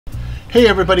Hey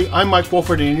everybody, I'm Mike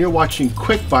Wolford and you're watching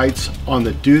Quick Bites on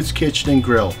the Dude's Kitchen and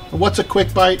Grill. What's a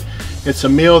quick bite? It's a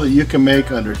meal that you can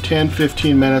make under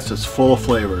 10-15 minutes that's full of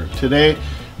flavor. Today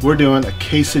we're doing a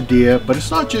quesadilla, but it's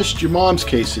not just your mom's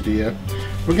quesadilla.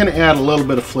 We're going to add a little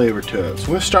bit of flavor to it. So we're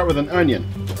going to start with an onion.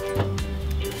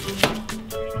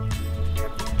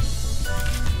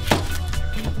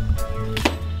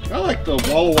 I like the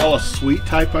Walla Walla sweet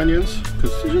type onions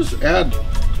because they just add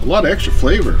a lot of extra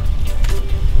flavor.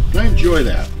 I enjoy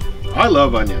that. I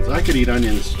love onions. I could eat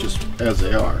onions just as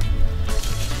they are.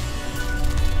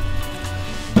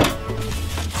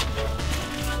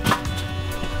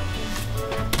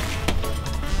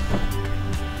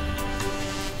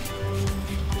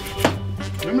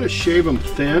 I'm going to shave them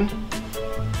thin.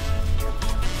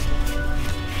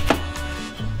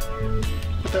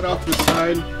 Put that off to the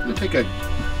side. I'm going to take a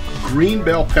green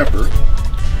bell pepper.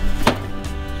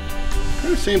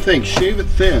 Kind of same thing. Shave it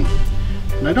thin.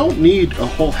 And I don't need a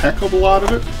whole heck of a lot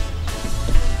of it,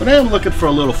 but I am looking for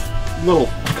a little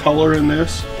color in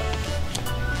this. Just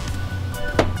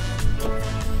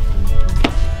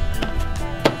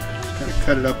kind of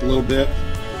cut it up a little bit.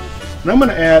 And I'm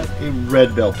going to add a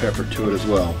red bell pepper to it as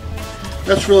well.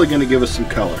 That's really going to give us some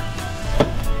color.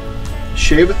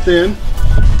 Shave it thin.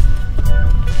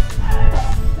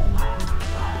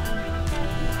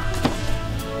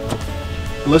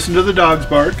 Listen to the dogs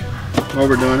bark while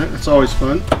we're doing it. It's always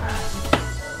fun.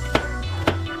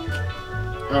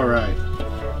 Alright,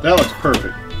 that looks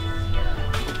perfect.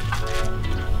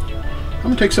 I'm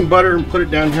going to take some butter and put it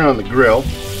down here on the grill.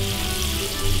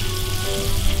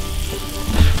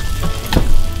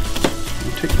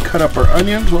 Cut up our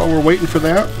onions while we're waiting for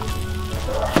that.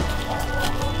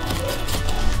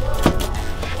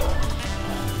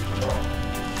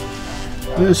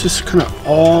 And it's just kind of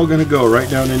all going to go right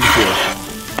down into here.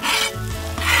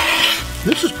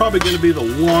 This is probably going to be the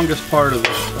longest part of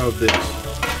this.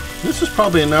 This is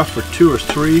probably enough for 2 or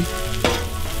 3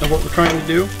 of what we're trying to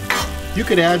do. You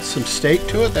could add some steak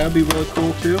to it. That would be really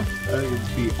cool too. That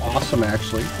would be awesome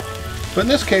actually. But in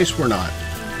this case, we're not.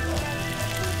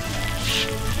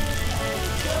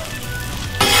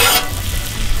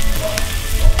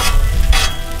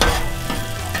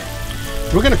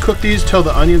 We're going to cook these till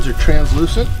the onions are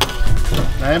translucent.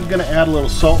 And I am going to add a little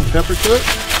salt and pepper to it.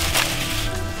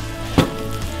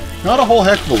 Not a whole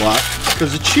heck of a lot,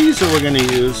 because the cheese that we're going to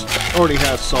use already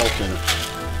has salt in it.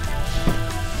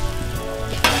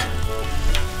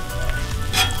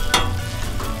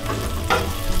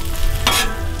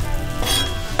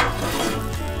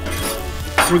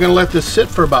 We're going to let this sit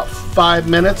for about 5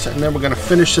 minutes, and then we're going to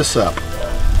finish this up.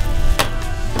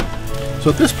 So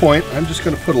at this point, I'm just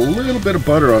going to put a little bit of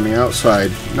butter on the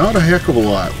outside. Not a heck of a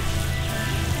lot.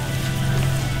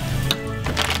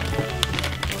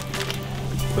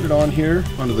 Put it on here,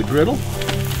 onto the griddle.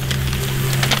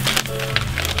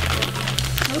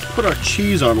 Let's put our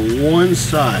cheese on one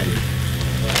side.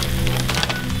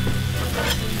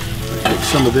 Take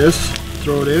some of this,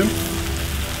 throw it in.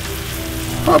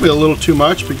 Probably a little too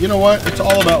much, but you know what? It's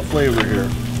all about flavor here.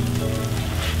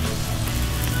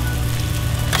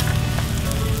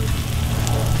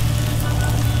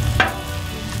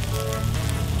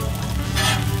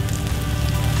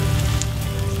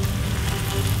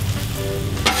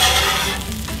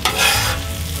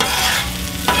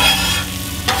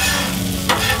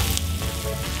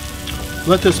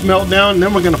 Let this melt down, and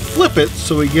then we're going to flip it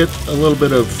so we get a little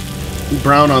bit of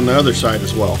brown on the other side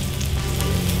as well.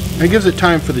 And it gives it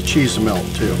time for the cheese to melt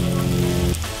too.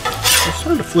 It's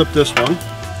time to flip this one.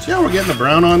 See how we're getting the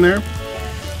brown on there?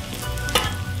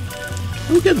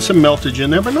 We're getting some meltage in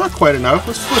there, but not quite enough.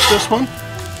 Let's flip this one.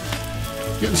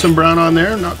 Getting some brown on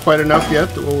there, not quite enough yet,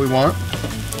 what we want.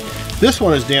 This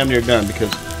one is damn near done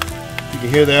because you can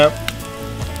hear that.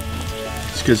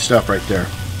 It's good stuff right there.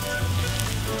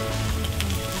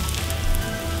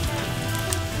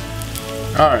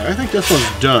 Alright, I think this one's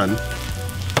done.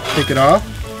 Take it off.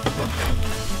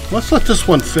 Let's let this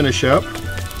one finish up.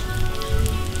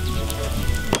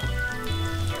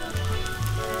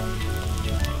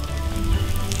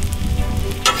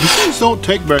 These things don't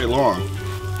take very long.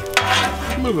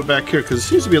 I'll move it back here because it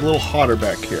seems to be a little hotter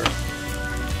back here.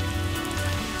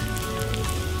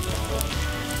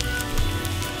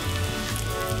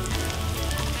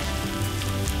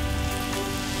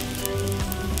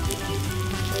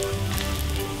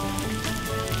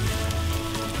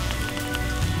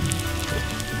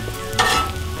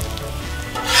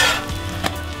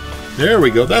 There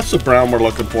we go. That's the brown we're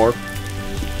looking for.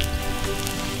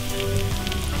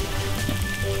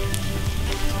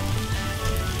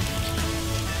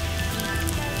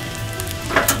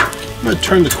 I'm going to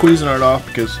turn the Cuisinart off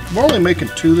because we're only making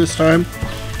 2 this time,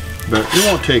 but it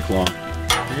won't take long.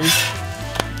 Okay.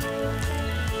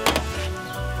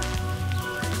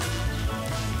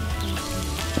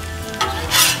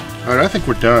 All right, I think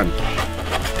we're done.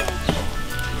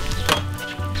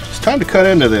 It's time to cut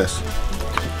into this.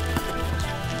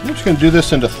 I'm just going to do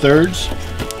this into thirds.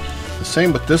 The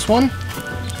same with this one.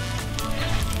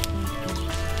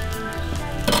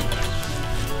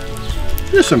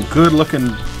 Here's some good looking.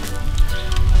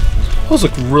 Those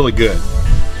look really good.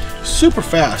 Super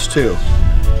fast too.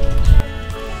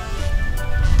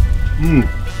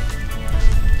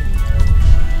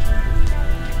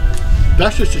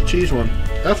 That's just a cheese one.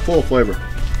 That's full of flavor.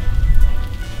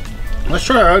 Let's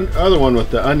try our other one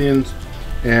with the onions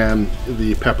and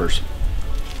the peppers.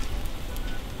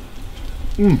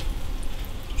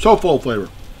 So full of flavor.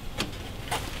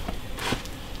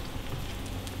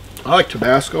 I like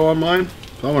Tabasco on mine,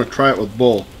 so I'm going to try it with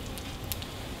bull.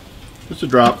 Just a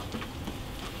drop.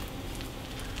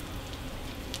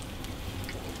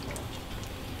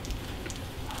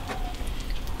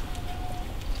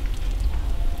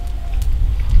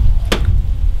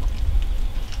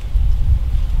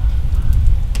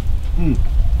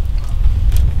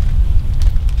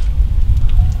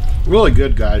 Really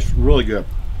good, guys. Really good.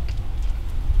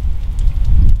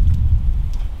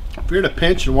 If you're in a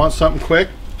pinch and want something quick,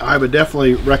 I would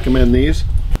definitely recommend these.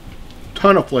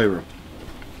 Ton of flavor.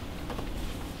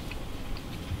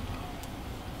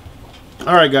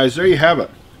 Alright guys, there you have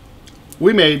it.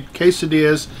 We made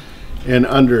quesadillas in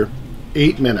under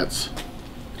 8 minutes.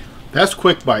 That's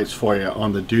quick bites for you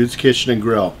on the Dude's Kitchen and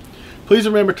Grill. Please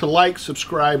remember to like,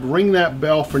 subscribe, ring that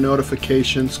bell for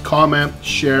notifications, comment,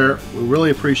 share. We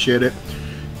really appreciate it.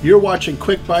 You're watching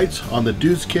Quick Bites on the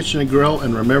Dude's Kitchen and Grill,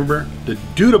 and remember, the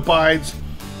dude abides,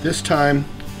 this time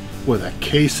with a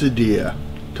quesadilla.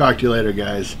 Talk to you later,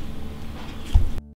 guys.